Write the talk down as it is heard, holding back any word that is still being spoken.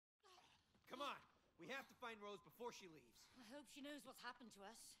have to find Rose before she leaves. I hope she knows what's happened to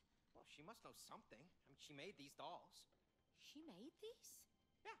us. Well, she must know something. I mean, she made these dolls. She made these?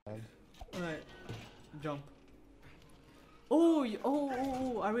 Yeah. Alright, jump.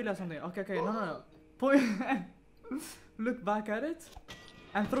 Oh, I realized something. Okay, no. Point. Look back at it,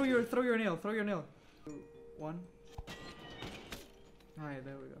 and throw your nail. Throw your nail. 2, 1. Alright,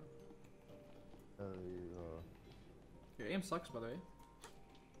 there we go. Your aim sucks, by the way.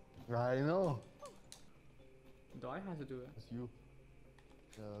 I know. Do I have to do it? That's you.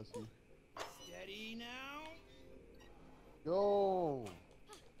 Yeah, that's you. Steady now. Yo!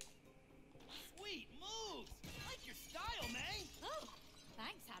 Sweet moves. Like your style, man. Oh,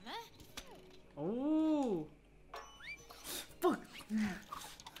 thanks, Hammer. Oh! Fuck!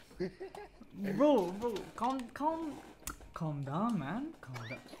 bro, calm down, man.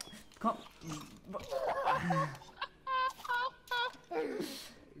 Calm.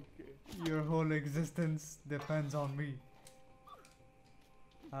 Your whole existence depends on me.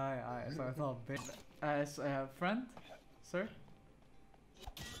 Aye, so I thought, as a friend, sir,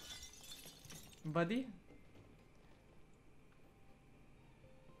 buddy.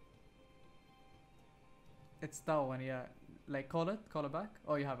 It's that one, yeah. Like, call it back.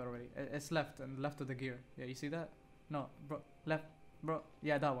 Oh, you have it already. It's left and left of the gear. Yeah, you see that? No, bro, left, bro.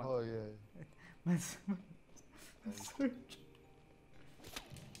 Yeah, that one. Oh yeah. Search.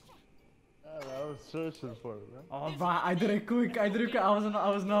 I was searching for it, man. Oh, bro, I did it quick. I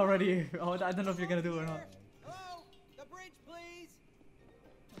was not ready. Oh, I don't know if you're gonna do it or not. Hello, the bridge, please.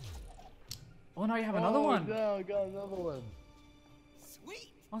 Oh, now you have another one. Yeah, I got another one.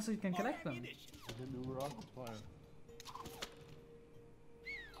 Sweet. Oh, so you can collect them. I can do rocket fire.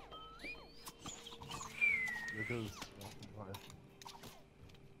 Because rocket fire.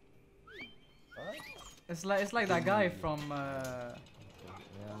 What? It's like that guy from. Yeah,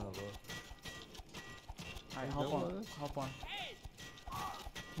 bro. Alright, hop on.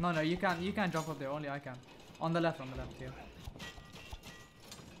 No, you can't jump up there. Only I can. On the left, here.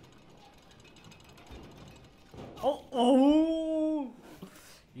 Oh!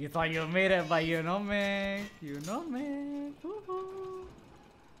 You thought you made it, but you know me.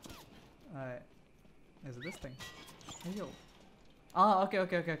 Alright. Is it this thing? Hey yo. Ah, okay.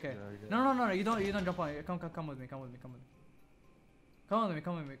 Yeah, No, you don't jump on it. Come with me. Come with me.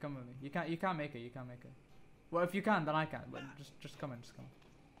 You can't make it. Well, if you can, then I can. But just come in.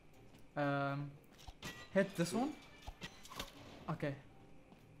 Hit this one. Okay.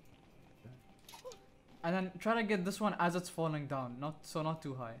 And then try to get this one as it's falling down. Not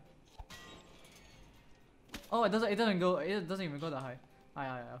too high. Oh, it doesn't even go that high.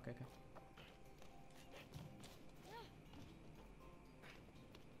 Aye, okay.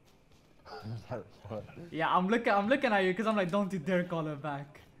 Yeah, I'm looking at you because I'm like, don't you dare call it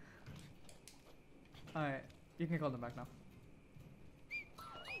back. Alright, you can call them back now.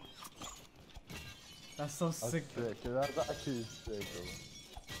 That's so sick. That's actually sick,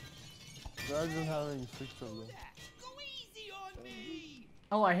 bro. Imagine having 6 of them. Go easy on me.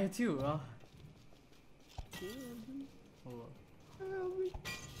 Oh, I hit you.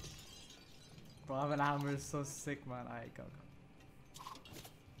 Bro, having a hammer is so sick, man. Alright, go.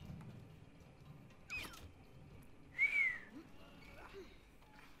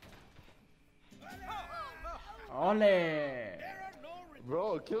 Ole!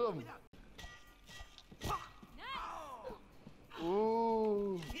 Bro, kill him!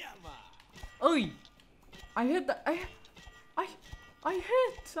 Ooh! Oi! I hit that. I hit! I'm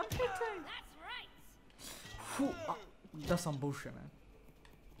hitting! That's right. That's some bullshit, man.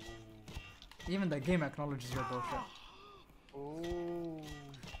 Even the game acknowledges your bullshit. Oh!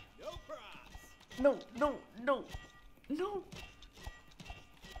 No!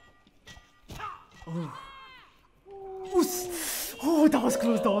 Oh. Oh, that was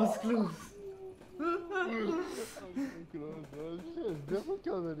close. Shit is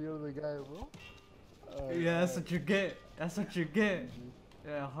difficult than the other guy, bro. Yeah, that's what you get.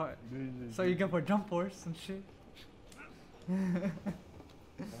 Yeah, hard. So you get for jump force and shit. Man,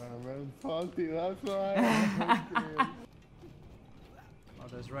 salty, that's why. Oh,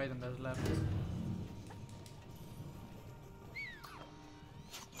 there's right and there's left.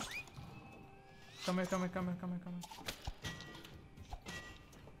 Come here.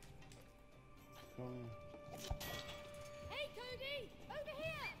 Hey, Cody! Over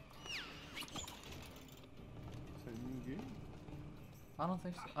here! Is that new game? I don't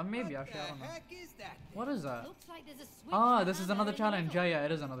think so. Maybe actually, I don't know. Heck is that? What is that? Looks like there's a switch. Ah, for this is Hammer another in the challenge. middle. Yeah,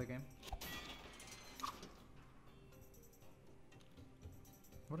 it is another game.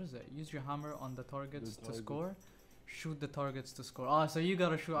 What is it? Use your hammer on the targets to score. Shoot the targets to score. Ah, so you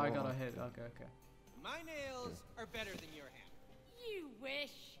gotta shoot, I gotta hit. Okay. My nails are better than your hand. You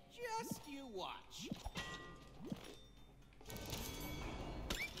wish. Just you watch.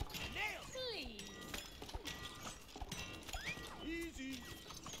 Nails! Please. Easy.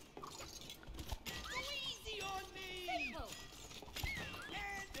 Go easy on me! Simple.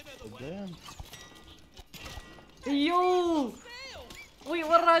 And another one. Damn. Yo! Fail! Wait,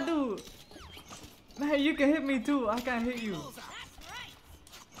 what did I do? Man, you can hit me too. I can't hit you. Bullseye. That's right.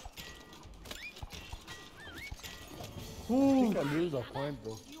 I Ooh. think I lose a point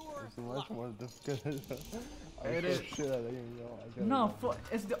though. You're It's much more difficult. I It was is. so shit at the game, yo. I gotta No, go.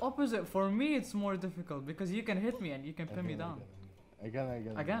 it's the opposite. For me, it's more difficult because you can hit me and you can pin me down.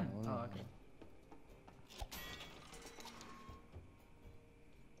 Again. Again? Oh, no. Oh, okay.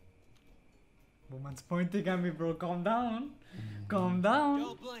 Woman's pointing at me, bro. Calm down. Calm down.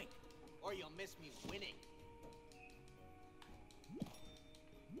 Don't blink, or you'll miss me winning.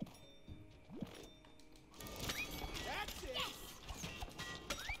 That's it.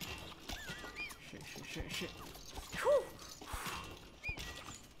 Shit.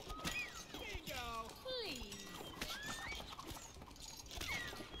 Bingo. Please.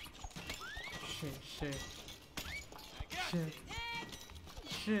 Shit. I got Shit. it.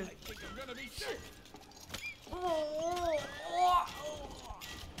 Shit. I think I'm gonna be sick. Oh,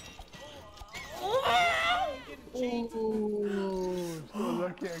 so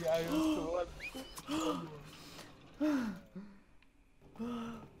lucky I got used to one.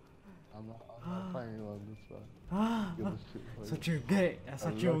 I'm not playing on this one. Ah, Give us shit for such you. you gay. That's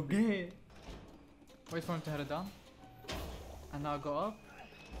such you lucky. gay. Wait for him to head it down. And now go up.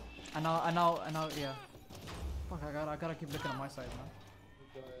 And now, yeah. Fuck, I gotta keep looking at my side, man.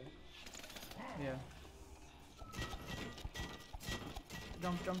 Yeah.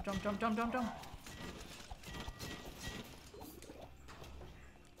 Jump.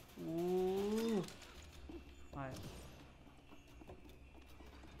 Ooh. Alright.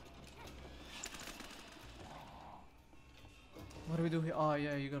 What do we do here? Oh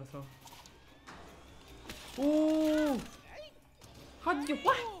yeah, you gotta throw. Ooh! How do you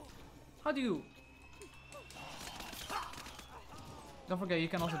what? How do you? Don't forget, you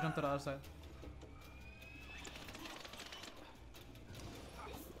can also jump to the other side.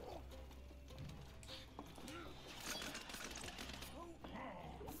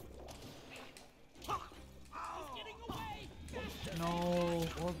 No.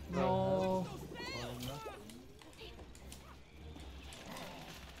 No.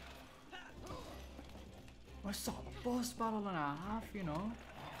 I saw a boss battle and a half, you know.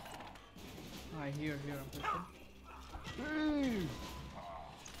 Alright, here, I'm pushing.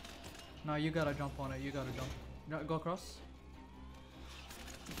 No, you gotta jump on it, you gotta jump. No, go across.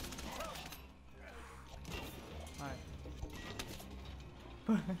 Alright.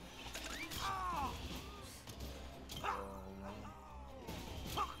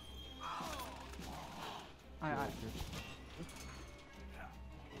 Alright.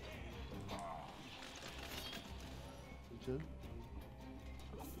 Good.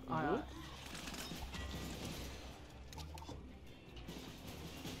 Alright.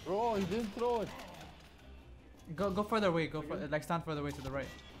 Bro, he didn't throw it. Go further away, like stand further away to the right.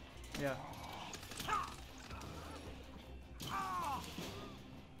 Yeah.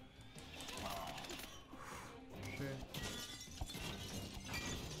 Shit.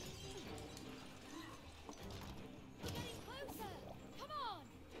 Closer. Come on.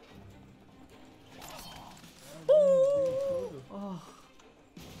 Oh.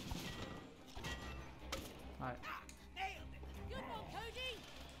 Alright. Nailed it. Good one, Cody.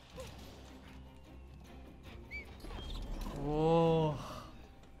 Whoa.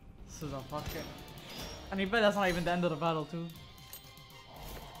 This is a fucking. And you bet that's not even the end of the battle, too.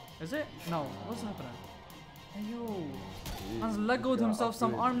 Is it? No. What's happening? Hey, yo. Man's legoed himself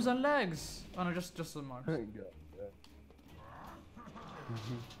some arms and legs. Oh no, just some arms. Hey,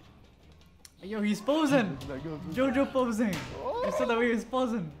 yo, he's posing. JOJO posing. You saw the way he's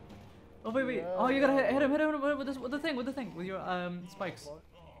posing. Oh wait. Oh, you gotta hit him with the thing, with your spikes.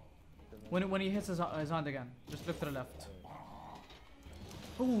 When he hits his hand again, just look to the left.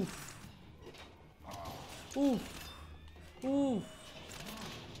 Oof.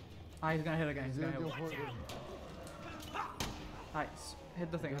 Ah, he's gonna hit again. He's gonna hit. Nice.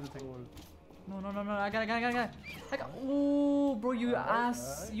 Hit the thing. No. I got it. Ooh, bro, you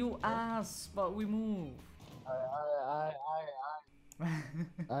ass. But we move.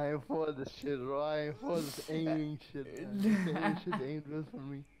 I ain't for this shit, bro. I ain't for this aiming shit, man. This aiming shit ain't good for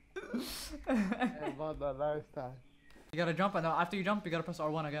me. I about that last time. You gotta jump, and after you jump, you gotta press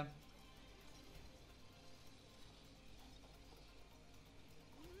R1 again.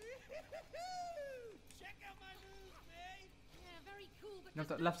 Check out my moves, babe. Yeah, very cool, but Left just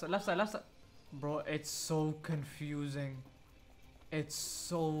side, left side, left side, left side. Bro, it's so confusing. It's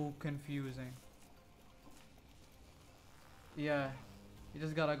so confusing. Yeah, you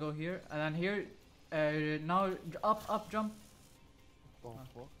just gotta go here and then here. Now up, jump,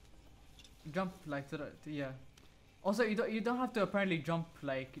 jump like yeah. Also, you don't have to apparently jump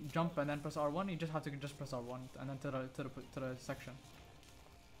and then press R1. You just have to just press R1 and then to the section.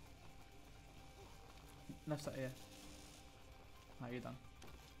 Left side, yeah. Now you're done.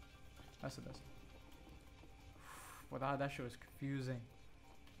 That's it. Well, that shit was confusing.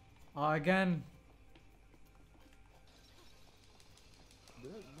 Again.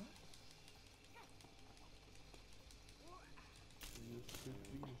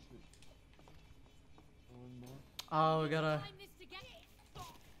 Oh, we gotta. time this together.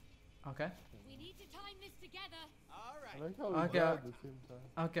 Okay. We need to time this together. All I right. like how we Okay. grab at the same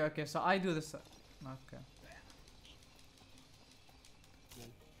time. Okay. So I do this. Okay.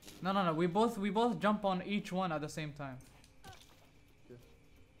 No. We both jump on each one at the same time.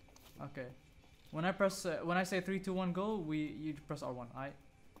 Okay. When I press when I say 3, 2, 1, go, you press R1.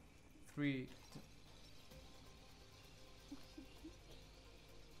 3. 2.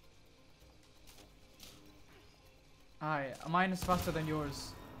 Alright, mine is faster than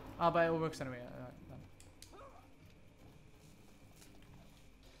yours. But it works anyway. Done.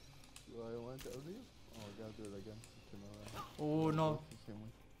 Do I want to do you? Oh, I gotta do it again. Oh no. It's the same way.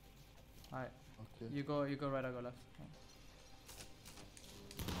 Alright. Okay. You go right, I go left.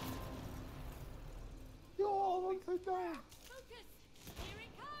 Yo, upside down. Focus. Here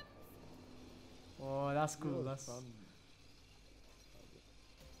it comes. Oh, that's cool. Yo, That's. son.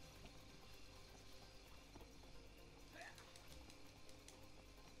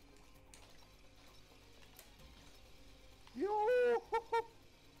 Yo!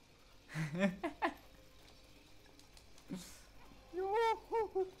 Yo!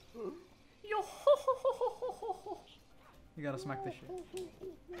 Yo. You gotta smack this shit.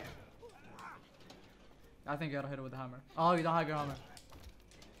 I think you gotta hit it with the hammer. Oh, you don't have your hammer.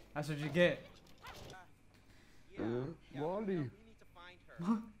 That's what you get. Wally. We need to find her.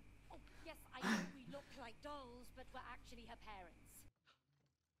 Oh, yes, I know we look like dolls, but we're actually her parents.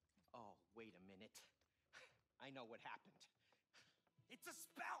 Oh, wait a minute. I know what happened. It's a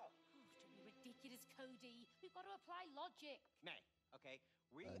spell. Oh, don't be ridiculous, Cody. We've got to apply logic. May, okay?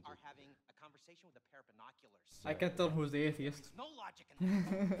 We are having a conversation with a pair of binoculars. I can tell who's the atheist. There's no logic in that.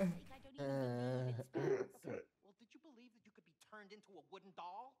 I don't even believe in spells. Well, did you believe that you could be turned into a wooden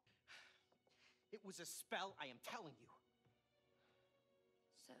doll? It was a spell, I am telling you.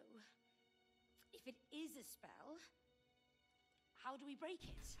 So, if it is a spell, how do we break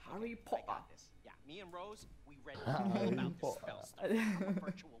it? Harry I Potter. got this. Yeah, me and Rose, we read all about this spell stuff. I'm a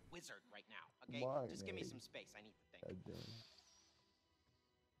virtual wizard right now, okay? My Just give me name. some space. I need to think. God damn.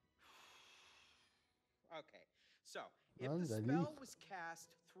 Okay, so if the spell was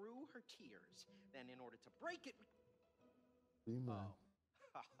cast through her tears, then in order to break it, Dreamer.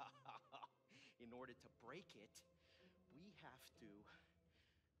 in order to break it, we have to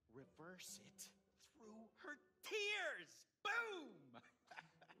reverse it through her tears. Boom!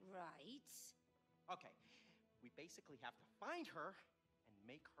 Right. Okay, we basically have to find her and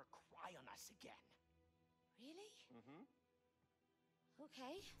make her cry on us again. Really? Mm-hmm.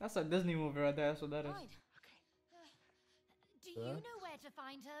 Okay. That's a Disney movie right there. That's what that is. Fine. Okay. Do you know where to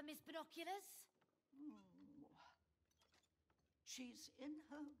find her, Miss Binoculars? She's in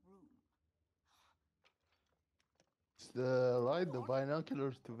her room. It's the light, the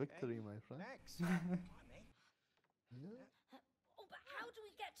binoculars to victory, my friend. Thanks. Come on, mate. Yeah. Oh, but how do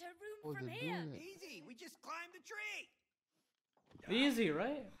we get to her room Oh, from they're here? doing it. Easy. We just climbed the tree. Easy,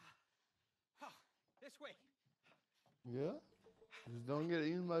 right? Oh, this way. Yeah? Just don't get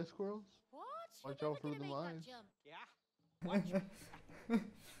eaten by squirrels. What? Watch You're out never for gonna the make mines. that jump. Yeah.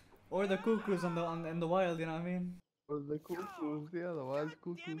 Or the cuckoos in the wild, you know what I mean? Or the cuckoos, yeah, the wild Damn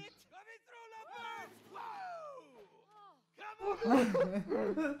cuckoos. it! Let me throw the birds! Whoa! Oh. Come on!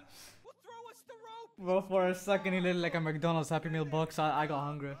 Well, throw us the rope! Well, for a second, he looked like a McDonald's Happy Meal box. I got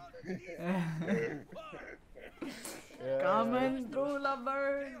hungry. Yeah. Coming through the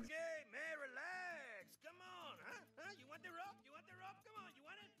birds. Okay, man, relax. Come on, huh? You want the rope? You want the rope? Come on, you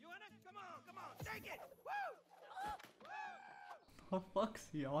want it? You want it? Come on, take it! Woo! What the fuck's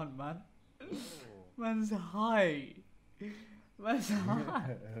he on, man? Man's high. Man's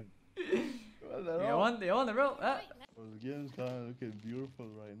high. You want the rope? Right, Well, the game's kind of looking beautiful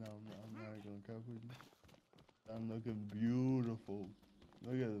right now. I'm not gonna cap with you. I'm looking beautiful.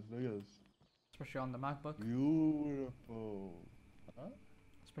 Look at this, look at this. Especially on the MacBook. Beautiful. Huh?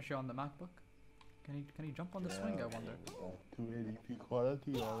 Especially on the MacBook. Can he jump on the swing? I wonder. 280p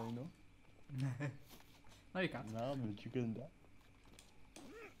quality, I don't know. No, you can't. No, but you can.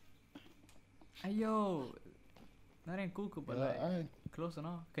 Hey yo, that ain't cool, but Yeah, like close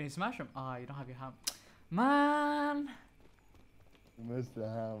enough. Can you smash him? Ah, you don't have your ham. Man. You missed the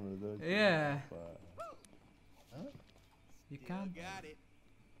hammer, don't you? Yeah. Huh? You can't. Got it.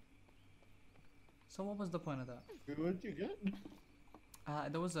 So what was the point of that? What'd you get?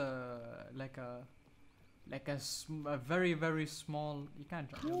 There was a very very small. You can't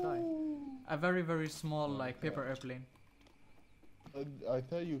jump, you'll die. A very small like paper airplane. I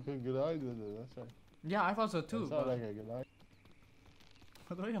thought you could glide with it, that's right. Yeah, I thought so too. It's not like a glide.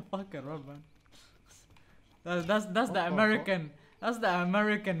 What are you fucking run, man? That's the American. That's the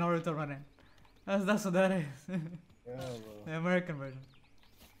American Naruto running. That's what that is. Yeah, bro. The American version.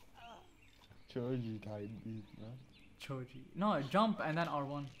 Choji type beat, man. Choji. No, jump and then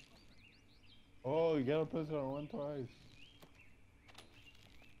R1. Oh, you gotta press it on one twice.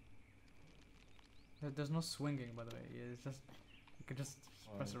 There's no swinging, by the way. It's just you can just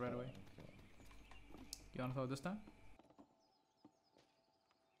press it right away. Okay. You wanna throw it this time?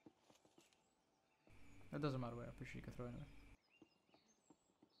 It doesn't matter where. I'm pretty sure you can throw anyway.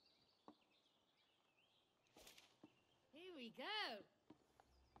 Here we go.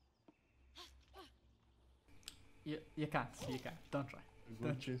 You can't. You can't. Don't try.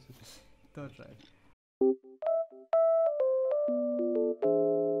 Go chase it. Don't try.